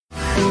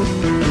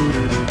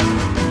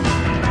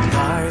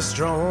Thy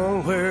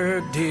strong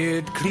word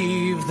did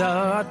cleave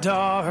the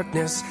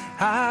darkness.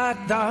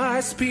 At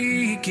thy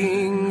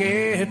speaking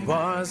it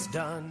was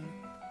done.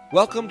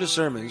 Welcome to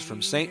sermons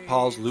from St.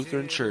 Paul's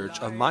Lutheran Church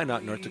of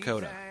Minot, North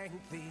Dakota.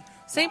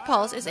 St.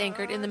 Paul's is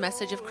anchored in the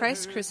message of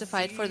Christ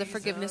crucified for the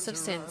forgiveness of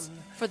sins,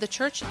 for the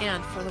church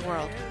and for the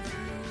world.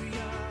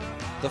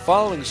 The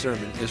following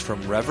sermon is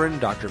from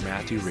Reverend Dr.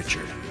 Matthew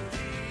Richard.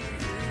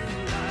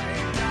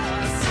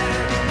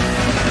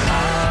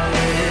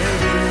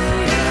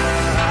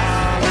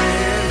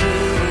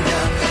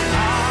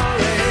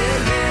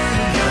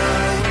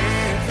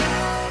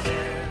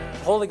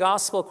 Holy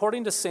Gospel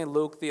according to St.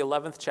 Luke, the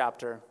 11th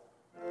chapter.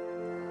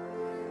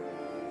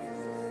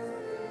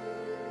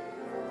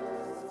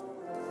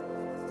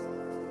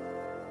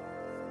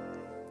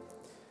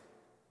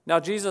 Now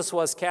Jesus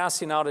was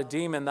casting out a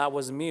demon that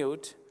was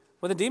mute.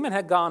 When the demon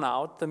had gone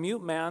out, the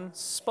mute man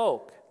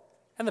spoke,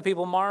 and the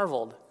people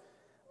marveled.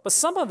 But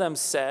some of them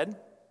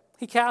said,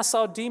 "He casts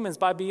out demons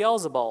by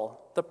Beelzebul,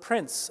 the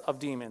prince of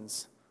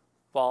demons."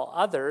 While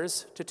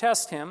others, to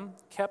test him,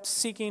 kept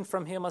seeking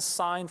from him a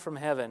sign from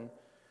heaven.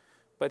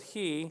 But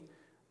he,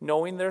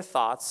 knowing their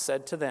thoughts,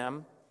 said to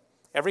them,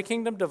 "Every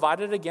kingdom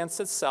divided against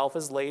itself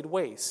is laid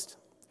waste,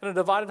 and a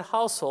divided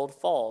household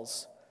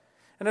falls.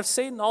 And if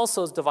Satan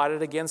also is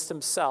divided against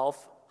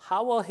himself,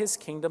 how will his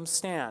kingdom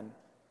stand?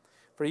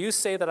 For you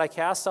say that I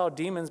cast out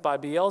demons by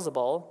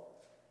Beelzebul,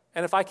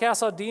 and if I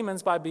cast out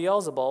demons by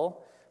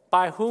Beelzebul,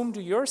 by whom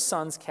do your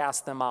sons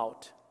cast them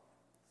out?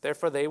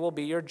 Therefore they will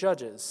be your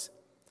judges.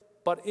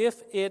 But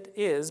if it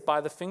is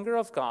by the finger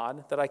of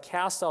God that I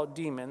cast out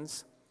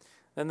demons,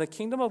 then the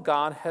kingdom of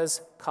God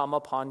has come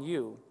upon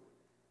you.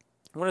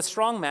 When a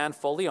strong man,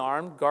 fully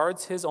armed,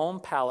 guards his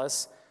own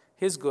palace,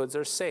 his goods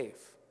are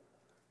safe.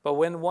 But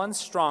when one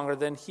stronger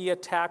than he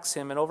attacks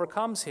him and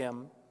overcomes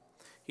him,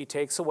 he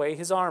takes away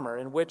his armor,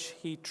 in which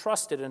he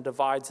trusted, and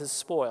divides his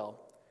spoil.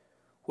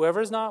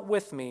 Whoever is not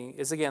with me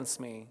is against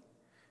me,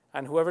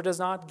 and whoever does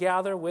not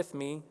gather with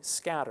me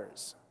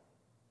scatters.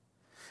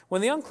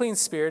 When the unclean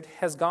spirit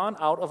has gone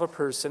out of a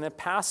person, it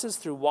passes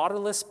through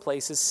waterless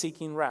places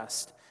seeking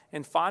rest,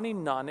 and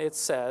finding none, it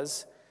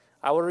says,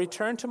 I will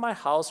return to my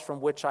house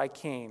from which I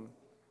came.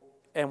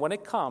 And when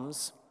it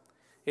comes,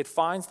 it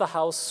finds the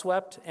house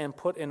swept and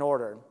put in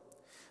order.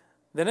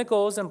 Then it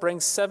goes and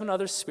brings 7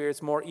 other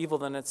spirits more evil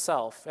than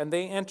itself, and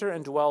they enter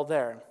and dwell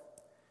there.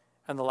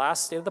 And the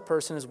last state of the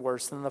person is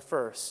worse than the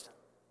first.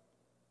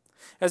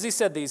 As he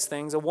said these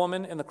things, a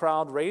woman in the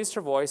crowd raised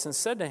her voice and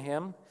said to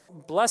him,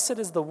 Blessed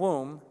is the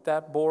womb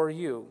that bore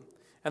you,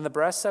 and the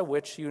breasts at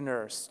which you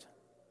nursed.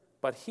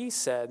 But he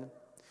said,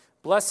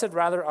 Blessed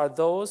rather are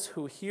those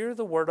who hear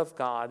the word of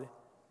God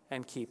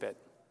and keep it.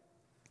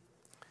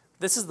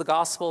 This is the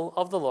gospel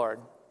of the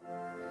Lord.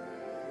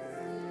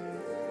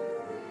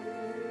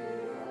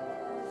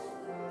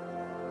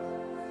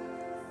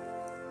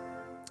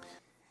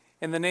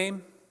 In the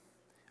name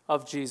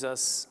of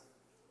Jesus,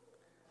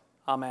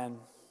 amen.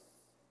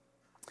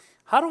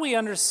 How do we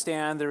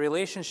understand the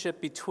relationship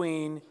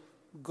between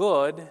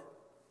good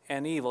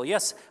and evil?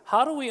 Yes,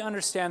 how do we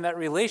understand that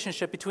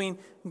relationship between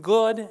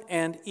good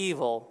and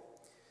evil?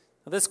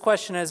 Now, this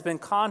question has been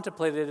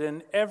contemplated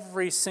in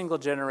every single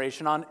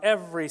generation, on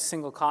every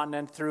single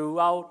continent,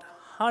 throughout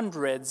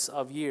hundreds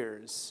of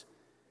years.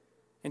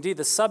 Indeed,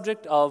 the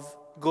subject of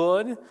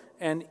good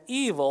and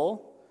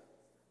evil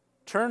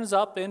turns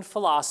up in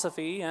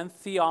philosophy and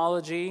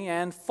theology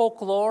and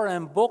folklore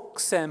and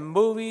books and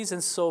movies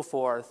and so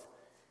forth.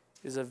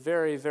 It is a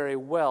very, very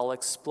well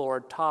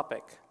explored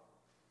topic.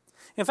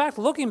 In fact,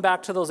 looking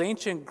back to those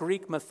ancient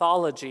Greek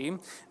mythology,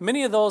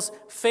 many of those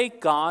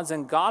fake gods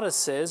and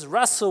goddesses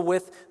wrestle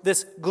with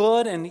this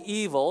good and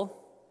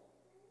evil.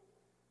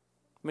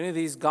 Many of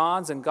these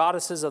gods and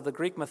goddesses of the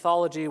Greek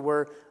mythology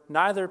were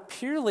neither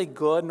purely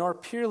good nor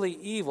purely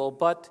evil,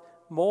 but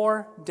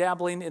more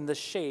dabbling in the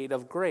shade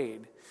of gray.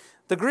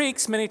 The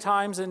Greeks many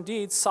times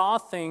indeed saw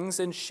things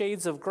in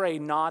shades of gray,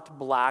 not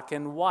black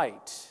and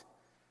white.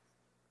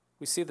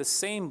 We see the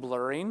same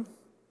blurring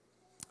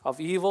of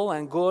evil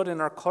and good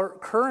in our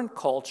current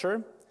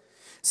culture.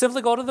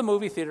 Simply go to the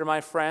movie theater,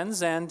 my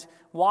friends, and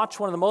watch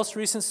one of the most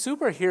recent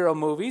superhero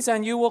movies,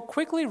 and you will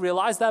quickly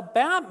realize that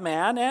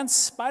Batman and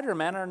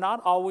Spider-Man are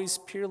not always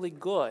purely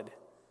good.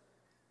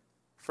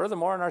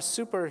 Furthermore, in our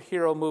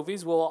superhero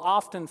movies, we'll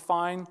often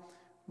find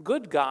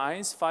good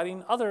guys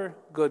fighting other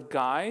good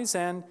guys,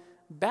 and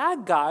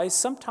bad guys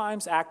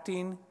sometimes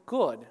acting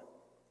good.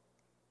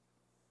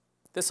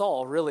 This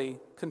all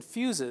really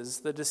confuses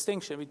the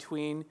distinction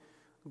between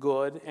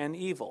good and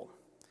evil.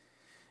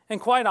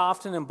 And quite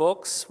often in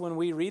books, when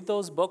we read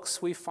those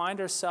books, we find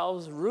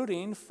ourselves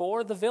rooting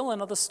for the villain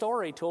of the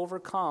story to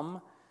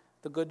overcome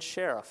the good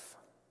sheriff.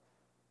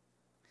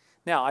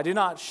 Now, I do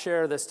not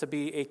share this to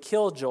be a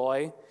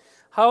killjoy.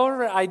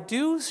 However, I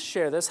do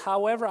share this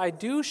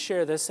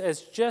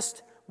as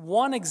just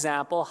one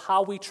example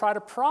how we try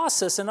to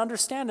process and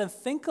understand and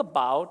think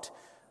about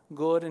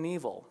good and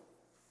evil.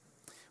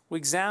 We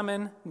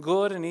examine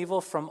good and evil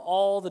from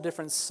all the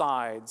different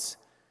sides.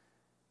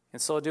 In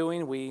so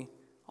doing, we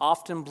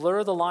often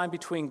blur the line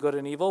between good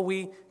and evil.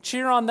 We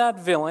cheer on that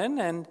villain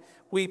and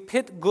we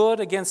pit good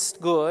against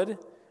good.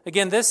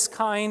 Again, this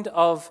kind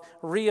of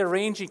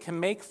rearranging can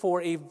make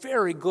for a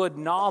very good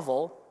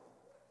novel.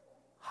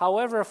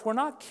 However, if we're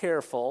not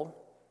careful,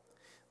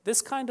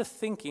 this kind of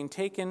thinking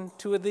taken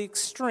to the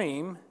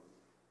extreme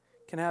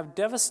can have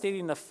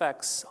devastating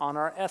effects on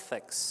our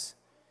ethics.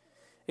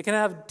 It can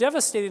have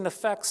devastating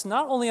effects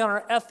not only on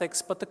our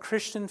ethics, but the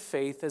Christian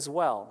faith as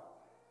well.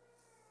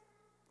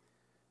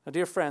 Now,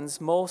 dear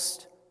friends,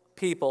 most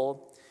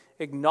people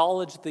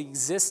acknowledge the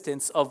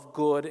existence of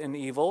good and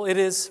evil. It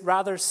is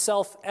rather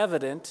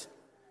self-evident.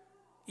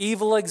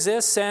 Evil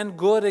exists and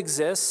good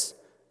exists.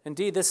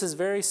 Indeed, this is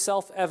very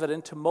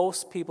self-evident to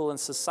most people in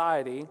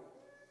society.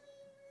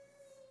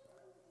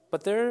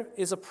 But there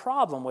is a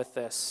problem with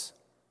this.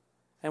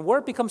 And where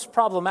it becomes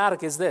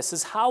problematic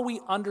is how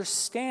we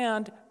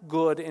understand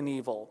good and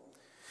evil.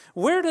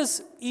 Where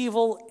does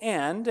evil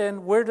end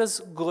and where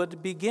does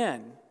good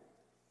begin?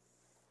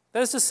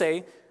 That is to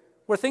say,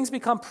 where things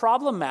become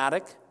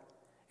problematic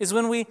is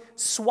when we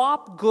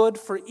swap good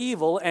for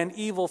evil and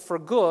evil for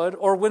good,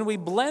 or when we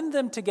blend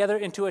them together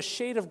into a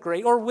shade of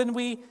gray, or when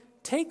we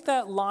take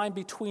that line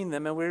between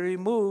them and we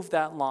remove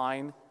that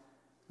line,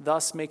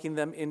 thus making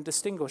them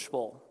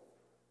indistinguishable.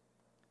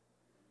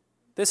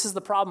 This is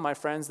the problem, my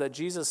friends, that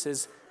Jesus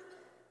is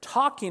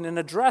talking and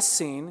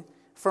addressing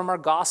from our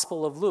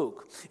Gospel of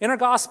Luke. In our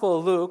Gospel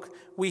of Luke,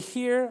 we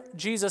hear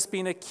Jesus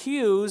being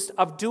accused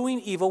of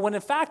doing evil when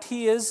in fact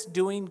he is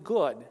doing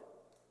good.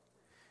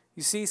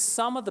 You see,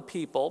 some of the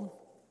people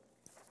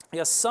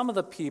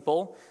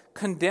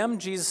condemned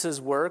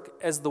Jesus' work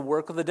as the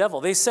work of the devil.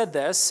 They said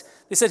this,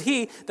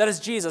 he, that is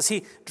Jesus,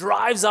 he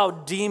drives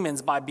out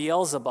demons by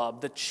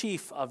Beelzebub, the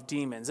chief of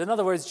demons. In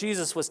other words,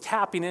 Jesus was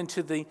tapping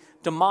into the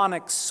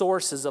demonic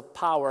sources of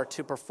power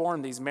to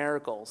perform these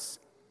miracles.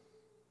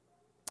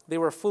 They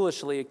were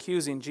foolishly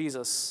accusing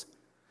Jesus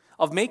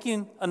of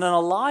making an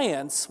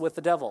alliance with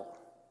the devil.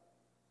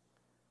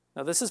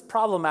 Now, this is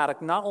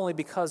problematic not only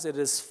because it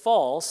is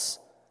false,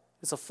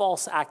 it's a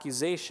false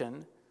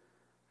accusation,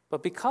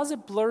 but because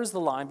it blurs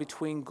the line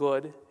between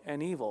good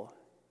and evil,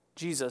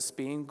 Jesus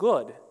being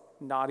good,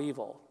 not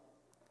evil.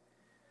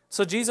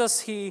 So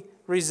Jesus, he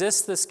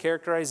resists this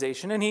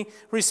characterization and he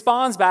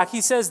responds back.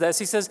 He says this,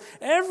 he says,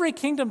 every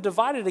kingdom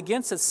divided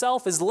against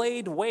itself is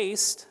laid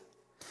waste.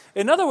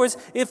 In other words,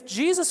 if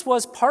Jesus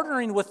was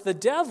partnering with the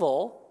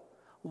devil,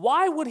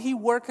 why would he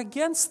work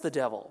against the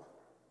devil?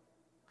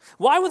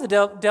 Why would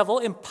the devil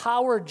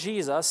empower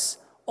Jesus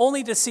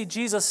only to see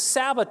Jesus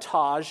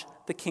sabotage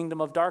the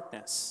kingdom of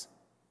darkness?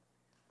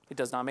 It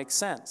does not make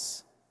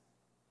sense.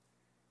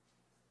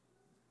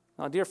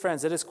 Now, dear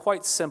friends, it is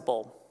quite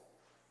simple.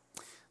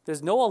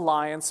 There's no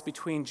alliance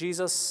between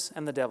Jesus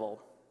and the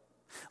devil.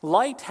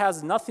 Light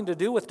has nothing to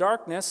do with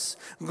darkness.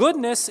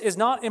 Goodness is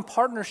not in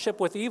partnership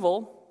with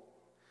evil.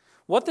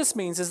 What this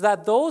means is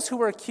that those who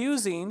were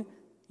accusing,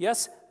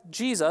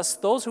 Jesus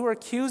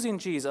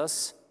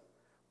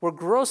were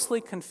grossly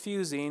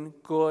confusing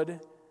good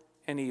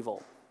and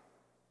evil.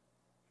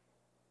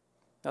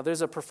 Now,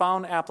 there's a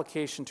profound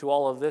application to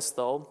all of this,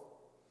 though.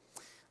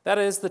 That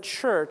is, the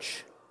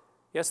church,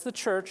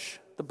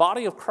 the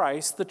body of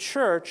Christ, the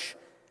church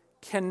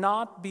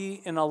cannot be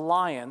in an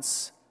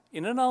alliance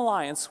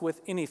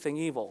with anything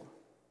evil.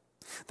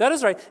 That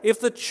is right. If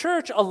the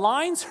church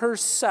aligns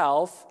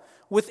herself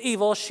with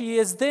evil, she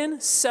is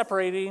then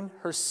separating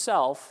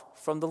herself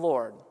from the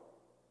Lord.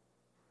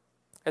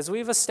 As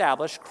we've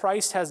established,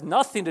 Christ has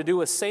nothing to do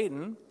with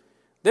Satan.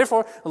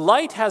 Therefore,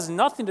 light has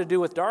nothing to do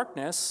with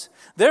darkness.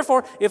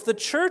 Therefore, if the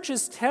church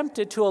is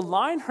tempted to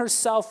align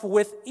herself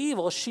with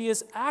evil, she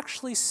is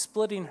actually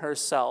splitting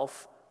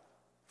herself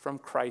from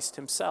Christ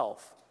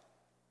himself.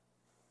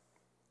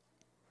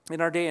 In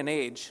our day and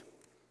age,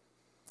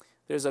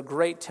 there's a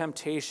great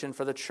temptation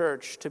for the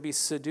church to be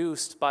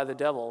seduced by the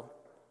devil.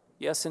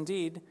 Yes,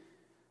 indeed,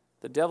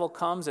 the devil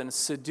comes and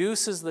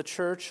seduces the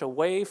church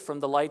away from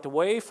the light,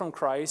 away from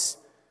Christ,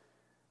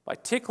 by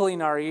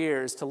tickling our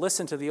ears to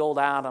listen to the old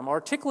Adam,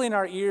 or tickling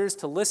our ears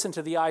to listen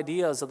to the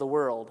ideas of the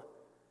world.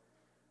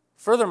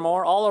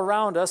 Furthermore, all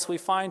around us we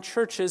find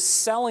churches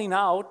selling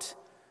out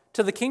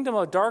to the kingdom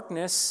of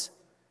darkness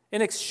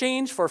in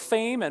exchange for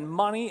fame and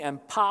money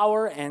and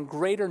power and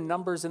greater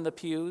numbers in the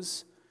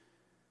pews.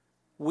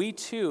 We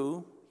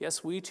too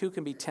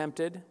can be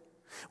tempted.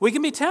 We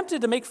can be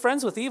tempted to make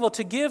friends with evil,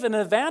 to give an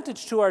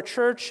advantage to our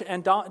church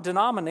and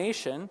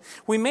denomination.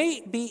 We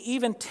may be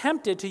even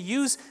tempted to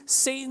use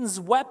Satan's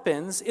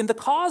weapons in the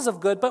cause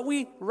of good, but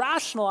we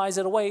rationalize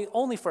it away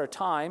only for a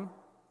time.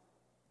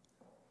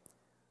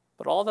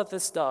 But all that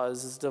this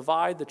does is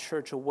divide the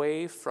church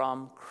away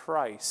from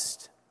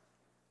Christ,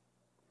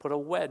 put a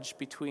wedge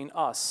between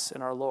us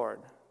and our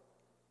Lord.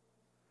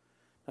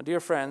 Now, dear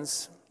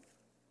friends,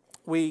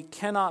 we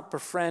cannot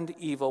befriend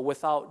evil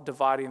without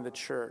dividing the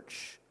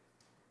church.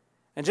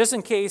 And just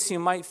in case you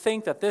might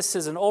think that this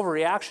is an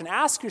overreaction,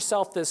 ask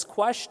yourself this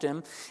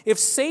question. If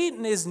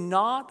Satan is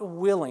not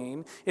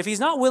willing, if he's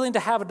not willing to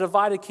have a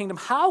divided kingdom,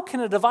 how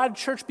can a divided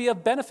church be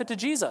of benefit to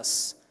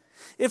Jesus?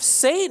 If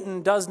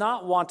Satan does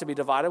not want to be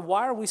divided,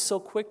 why are we so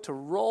quick to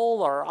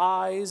roll our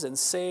eyes and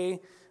say,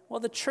 well,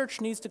 the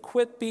church needs to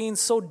quit being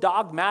so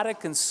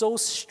dogmatic and so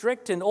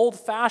strict and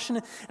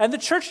old-fashioned, and the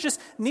church just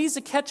needs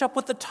to catch up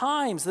with the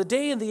times, the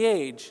day and the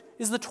age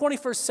is the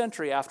 21st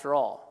century after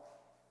all.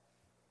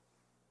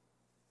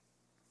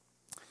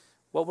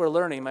 What we're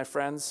learning, my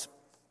friends,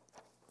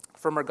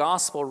 from our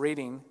gospel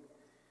reading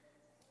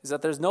is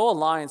that there's no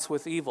alliance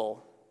with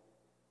evil.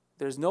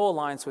 There's no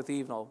alliance with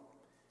evil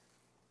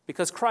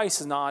because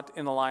Christ is not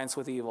in alliance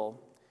with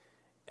evil.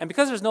 And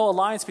because there's no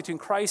alliance between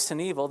Christ and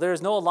evil, there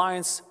is no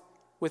alliance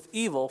with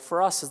evil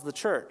for us as the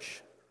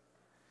church.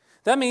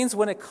 That means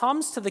when it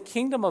comes to the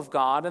kingdom of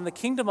God and the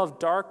kingdom of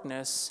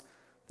darkness,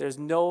 there's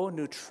no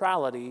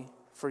neutrality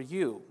for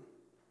you.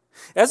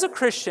 As a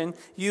Christian,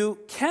 you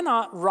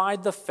cannot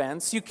ride the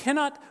fence, you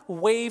cannot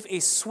wave a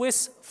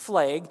Swiss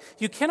flag,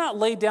 you cannot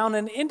lay down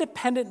an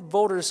independent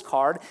voter's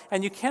card,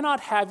 and you cannot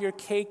have your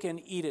cake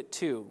and eat it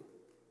too.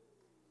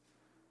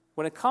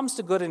 When it comes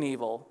to good and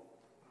evil,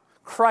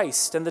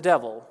 Christ and the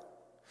devil,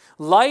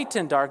 light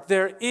and dark,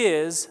 there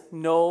is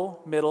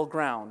no middle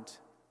ground.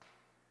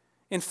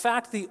 In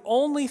fact, the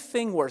only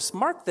thing worse,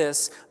 mark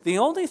this, the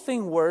only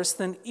thing worse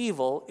than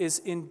evil is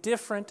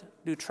indifferent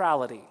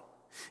neutrality.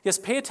 Yes,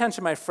 pay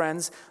attention, my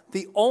friends.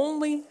 The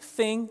only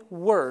thing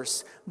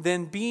worse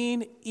than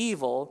being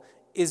evil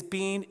is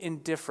being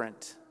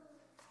indifferent.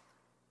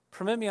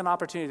 Permit me an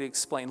opportunity to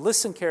explain.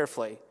 Listen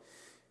carefully.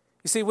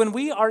 You see, when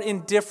we are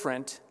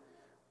indifferent,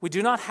 we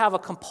do not have a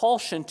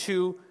compulsion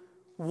to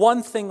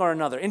one thing or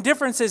another.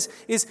 Indifference is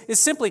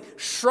simply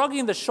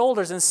shrugging the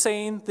shoulders and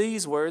saying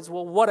these words,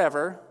 well,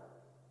 whatever.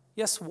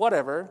 Yes,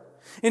 whatever.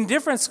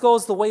 Indifference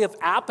goes the way of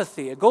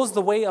apathy. It goes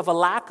the way of a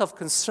lack of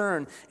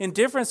concern.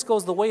 Indifference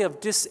goes the way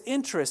of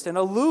disinterest and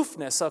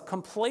aloofness, of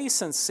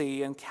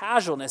complacency and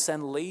casualness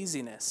and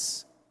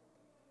laziness.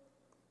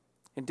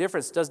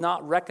 Indifference does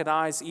not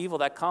recognize evil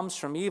that comes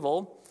from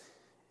evil,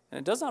 and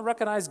it does not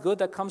recognize good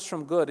that comes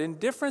from good.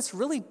 Indifference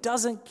really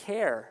doesn't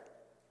care.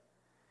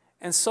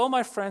 And so,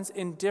 my friends,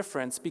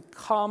 indifference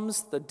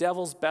becomes the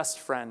devil's best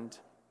friend.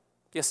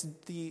 Yes,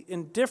 the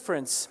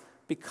indifference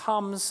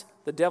becomes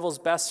the devil's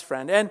best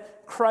friend and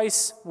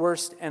Christ's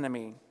worst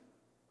enemy.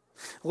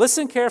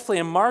 Listen carefully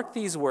and mark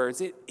these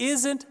words. It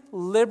isn't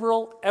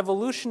liberal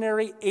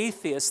evolutionary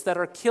atheists that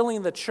are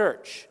killing the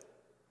church,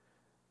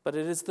 but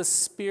it is the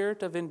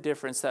spirit of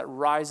indifference that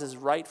rises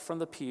right from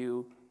the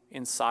pew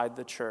inside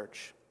the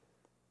church.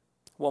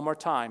 One more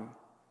time.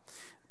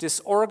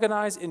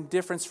 Disorganized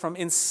indifference from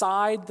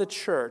inside the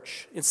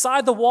church,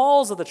 inside the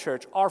walls of the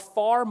church, are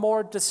far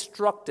more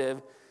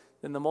destructive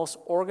than the most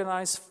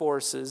organized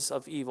forces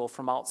of evil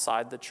from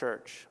outside the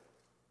church.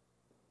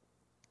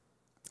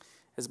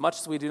 As much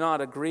as we do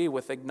not agree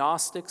with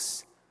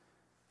agnostics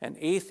and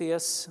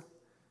atheists,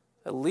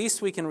 at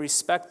least we can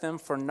respect them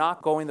for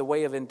not going the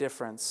way of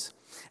indifference.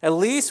 At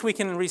least we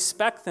can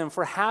respect them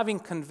for having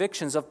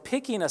convictions, of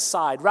picking a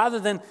side, rather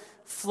than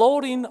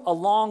floating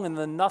along in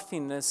the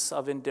nothingness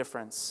of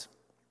indifference.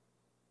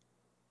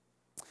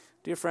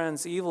 Dear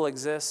friends, evil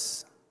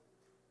exists.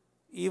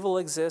 Evil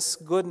exists.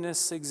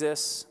 Goodness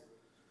exists.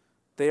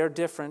 They are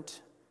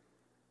different.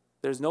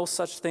 There's no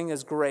such thing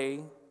as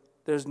gray.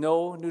 There's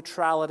no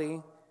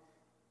neutrality.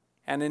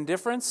 And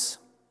indifference?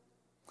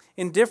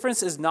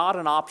 Indifference is not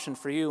an option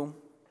for you.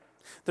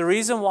 The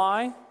reason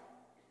why?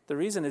 The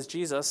reason is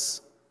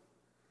Jesus.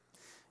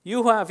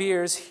 You who have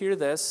ears, hear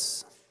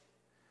this.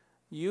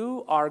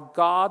 You are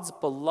God's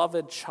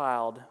beloved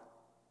child.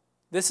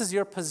 This is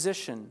your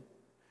position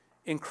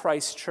in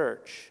Christ's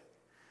church.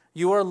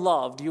 You are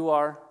loved. You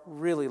are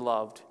really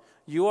loved.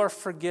 You are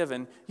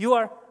forgiven. You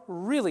are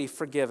really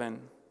forgiven.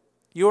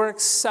 You are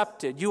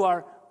accepted. You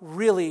are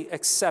really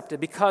accepted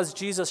because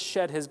Jesus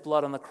shed his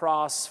blood on the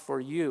cross for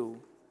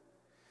you.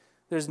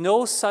 There's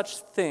no such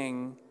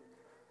thing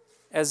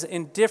as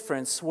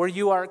indifference where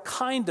you are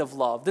kind of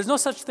loved. There's no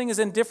such thing as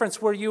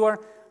indifference where you are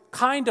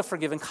kind of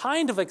forgiven,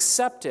 kind of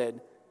accepted,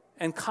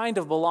 and kind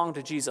of belong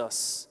to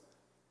Jesus.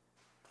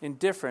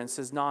 Indifference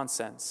is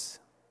nonsense.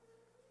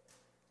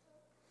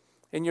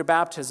 In your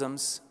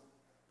baptisms,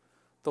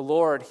 the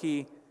Lord,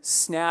 he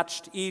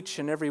snatched each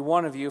and every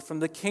one of you from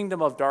the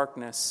kingdom of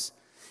darkness.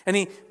 And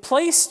he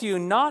placed you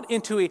not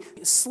into a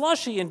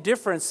slushy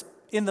indifference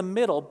in the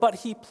middle, but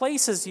he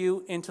places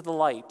you into the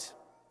light.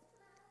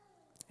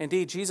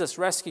 Indeed, Jesus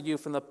rescued you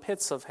from the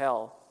pits of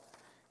hell.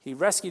 He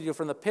rescued you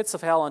from the pits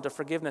of hell unto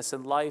forgiveness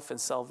and life and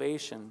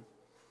salvation.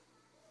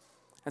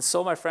 And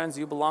so, my friends,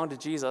 you belong to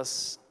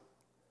Jesus,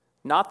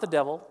 not the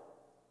devil.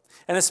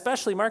 And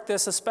especially, mark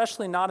this,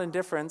 especially not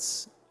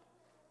indifference.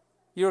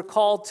 You are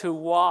called to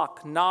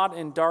walk not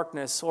in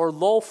darkness or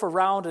loaf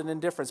around in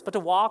indifference, but to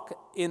walk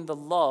in the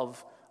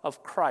love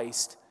of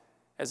Christ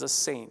as a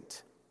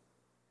saint.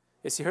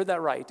 Yes, you heard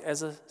that right,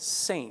 as a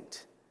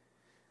saint.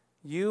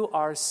 You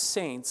are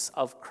saints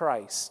of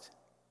Christ.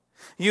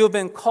 You have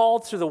been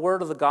called through the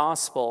word of the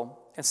gospel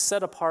and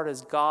set apart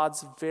as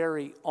God's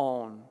very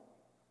own.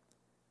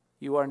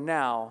 You are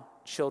now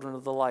children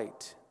of the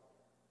light.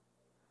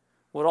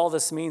 What all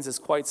this means is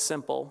quite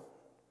simple.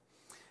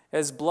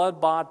 As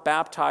blood-bought,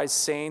 baptized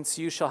saints,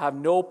 you shall have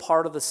no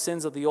part of the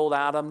sins of the old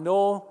Adam,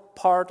 no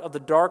part of the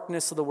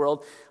darkness of the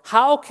world.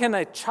 How can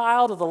a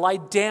child of the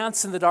light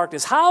dance in the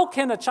darkness? How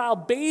can a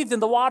child bathed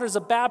in the waters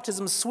of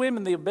baptism swim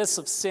in the abyss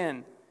of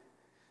sin?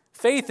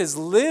 Faith is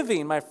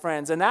living, my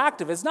friends, and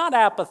active. It's not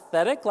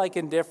apathetic like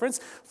indifference.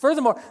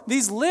 Furthermore,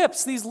 these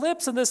lips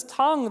and this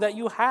tongue that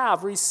you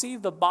have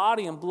receive the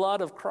body and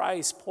blood of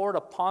Christ poured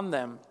upon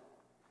them.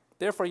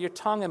 Therefore, your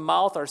tongue and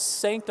mouth are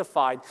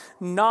sanctified,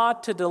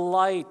 not to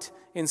delight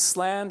in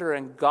slander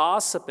and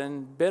gossip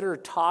and bitter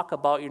talk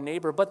about your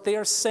neighbor, but they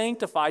are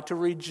sanctified to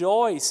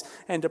rejoice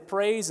and to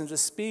praise and to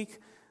speak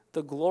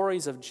the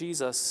glories of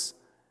Jesus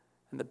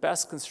and the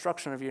best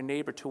construction of your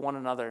neighbor to one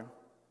another.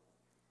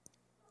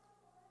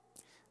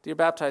 Dear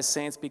baptized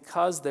saints,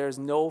 because there's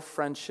no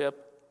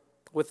friendship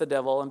with the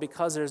devil and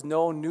because there's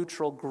no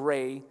neutral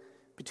gray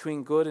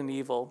between good and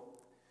evil,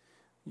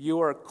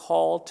 you are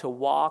called to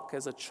walk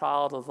as a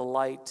child of the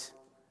light.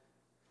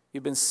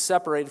 You've been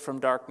separated from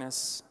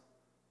darkness.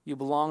 You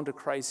belong to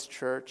Christ's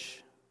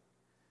church.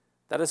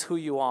 That is who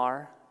you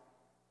are.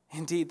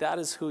 Indeed, that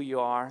is who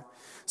you are.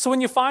 So when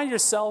you find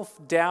yourself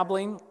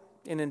dabbling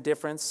in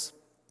indifference,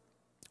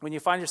 when you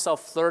find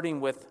yourself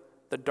flirting with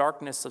the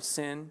darkness of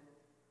sin,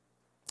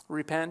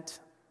 repent.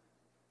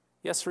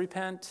 Yes,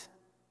 repent.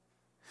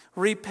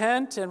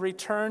 Repent and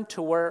return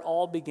to where it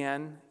all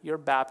began, your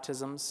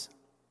baptisms.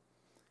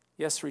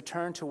 Yes,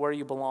 return to where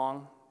you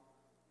belong.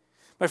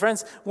 My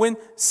friends, when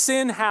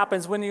sin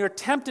happens, when you're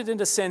tempted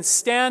into sin,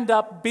 stand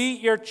up,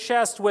 beat your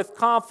chest with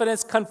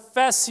confidence,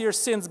 confess your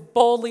sins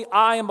boldly.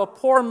 I am a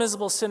poor,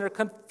 miserable sinner.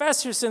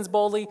 Confess your sins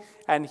boldly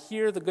and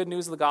hear the good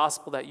news of the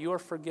gospel that you are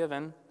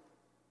forgiven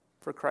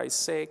for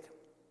Christ's sake.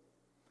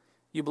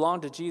 You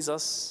belong to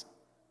Jesus,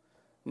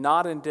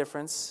 not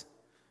indifference.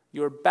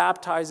 You are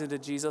baptized into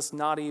Jesus,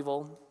 not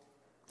evil.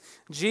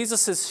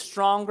 Jesus is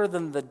stronger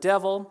than the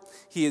devil.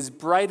 He is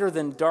brighter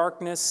than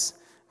darkness.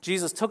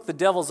 Jesus took the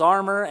devil's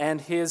armor and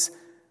his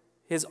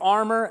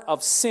armor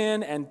of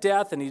sin and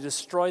death, and he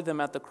destroyed them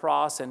at the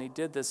cross, and he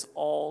did this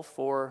all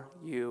for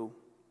you.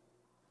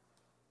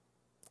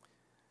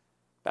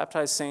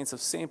 Baptized saints of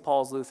St.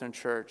 Paul's Lutheran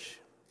Church,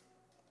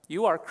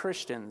 you are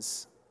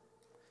Christians.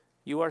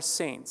 You are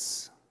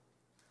saints.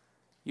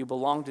 You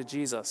belong to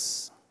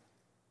Jesus.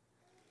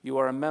 You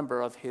are a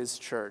member of his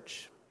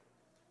church.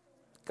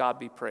 God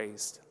be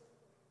praised.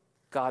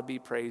 God be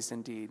praised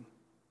indeed.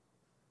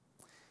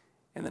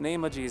 In the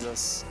name of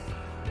Jesus,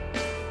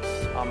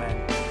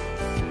 amen.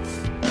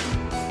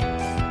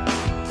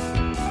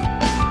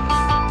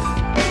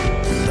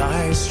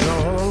 Thy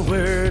strong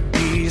word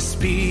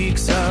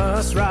bespeaks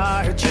us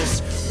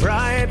righteous,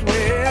 bright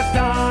with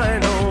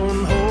thine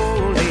own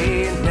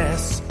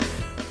holiness.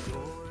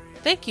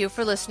 Thank you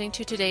for listening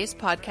to today's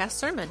podcast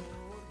sermon.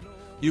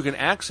 You can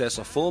access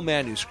a full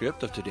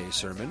manuscript of today's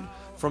sermon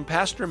from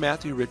Pastor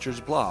Matthew Richard's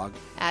blog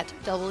at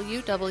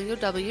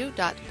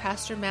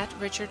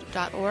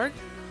www.pastormattrichard.org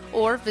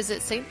or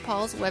visit St.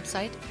 Paul's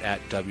website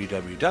at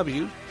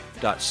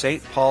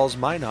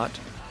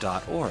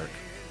www.stpaulsminot.org.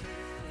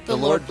 The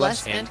Lord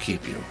bless and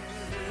keep you.